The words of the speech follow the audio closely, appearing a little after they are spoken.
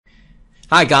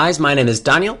Hi guys, my name is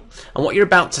Daniel, and what you're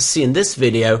about to see in this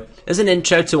video is an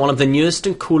intro to one of the newest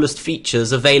and coolest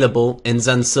features available in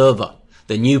Zend Server,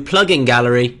 the new plugin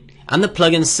gallery and the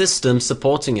plugin system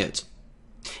supporting it.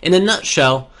 In a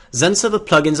nutshell, Zend Server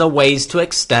plugins are ways to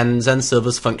extend Zend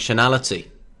Server's functionality.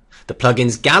 The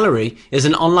plugins gallery is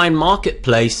an online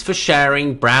marketplace for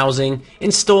sharing, browsing,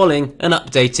 installing and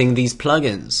updating these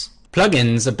plugins.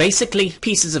 Plugins are basically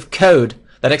pieces of code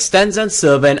that extends Zend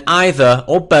Server in either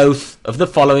or both of the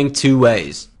following two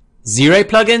ways. Z-Ray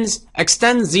plugins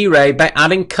extend Z-Ray by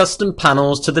adding custom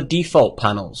panels to the default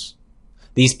panels.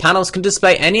 These panels can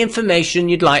display any information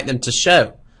you'd like them to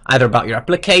show, either about your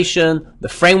application, the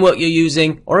framework you're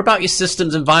using, or about your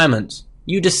system's environment.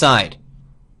 You decide.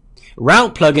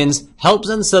 Route plugins help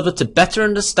Zend Server to better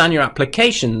understand your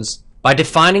applications by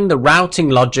defining the routing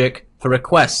logic for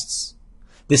requests.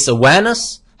 This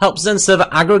awareness helps Zend Server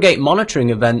aggregate monitoring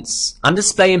events and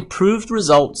display improved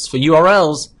results for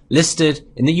URLs listed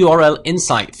in the URL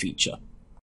Insight feature.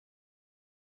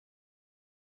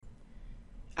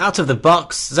 Out of the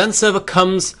box, Zend Server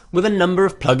comes with a number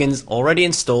of plugins already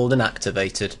installed and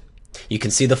activated. You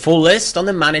can see the full list on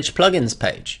the Manage Plugins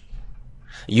page.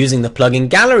 Using the plugin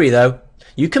gallery though,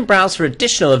 you can browse for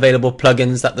additional available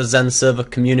plugins that the Zend Server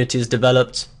community has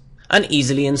developed and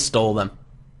easily install them.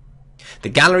 The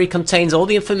gallery contains all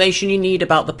the information you need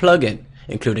about the plugin,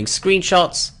 including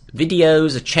screenshots,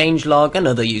 videos, a changelog, and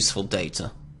other useful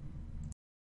data.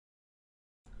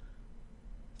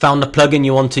 Found the plugin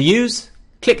you want to use?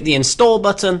 Click the Install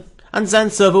button, and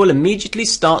Zend Server will immediately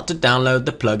start to download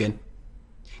the plugin.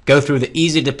 Go through the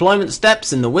easy deployment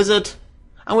steps in the wizard,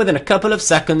 and within a couple of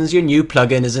seconds your new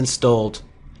plugin is installed.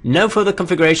 No further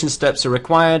configuration steps are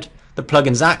required, the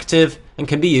plugin's active and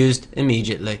can be used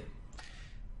immediately.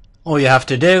 All you have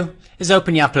to do is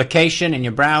open your application in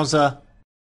your browser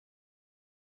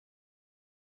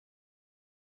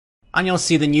and you'll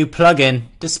see the new plugin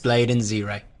displayed in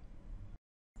Z-Ray.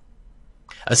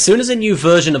 As soon as a new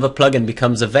version of a plugin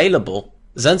becomes available,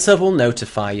 Zend Server will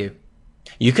notify you.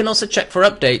 You can also check for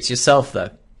updates yourself though.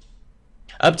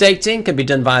 Updating can be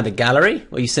done via the gallery,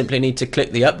 where you simply need to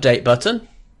click the Update button,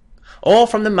 or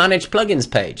from the Manage Plugins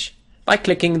page by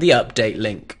clicking the Update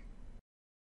link.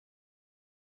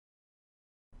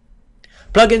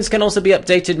 Plugins can also be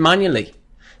updated manually,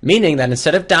 meaning that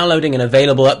instead of downloading an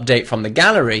available update from the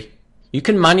gallery, you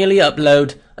can manually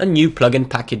upload a new plugin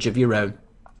package of your own.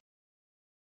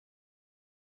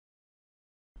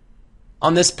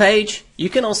 On this page, you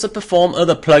can also perform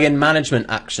other plugin management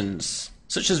actions,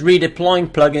 such as redeploying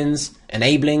plugins,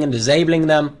 enabling and disabling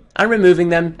them, and removing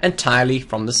them entirely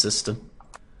from the system.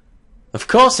 Of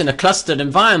course, in a clustered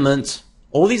environment,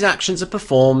 all these actions are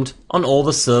performed on all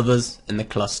the servers in the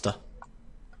cluster.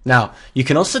 Now, you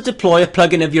can also deploy a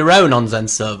plugin of your own on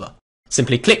Zend Server.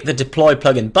 Simply click the Deploy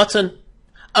Plugin button,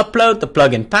 upload the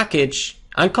plugin package,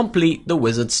 and complete the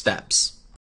wizard steps.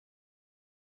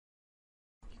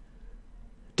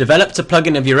 Developed a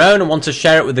plugin of your own and want to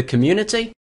share it with the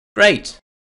community? Great!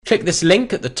 Click this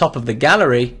link at the top of the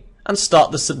gallery and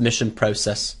start the submission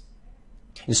process.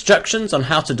 Instructions on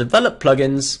how to develop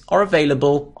plugins are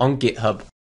available on GitHub.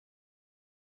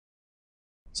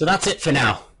 So that's it for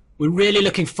now. We're really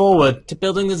looking forward to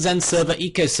building the Zend Server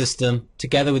ecosystem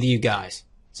together with you guys.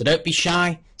 So don't be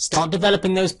shy, start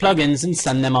developing those plugins and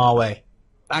send them our way.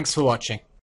 Thanks for watching.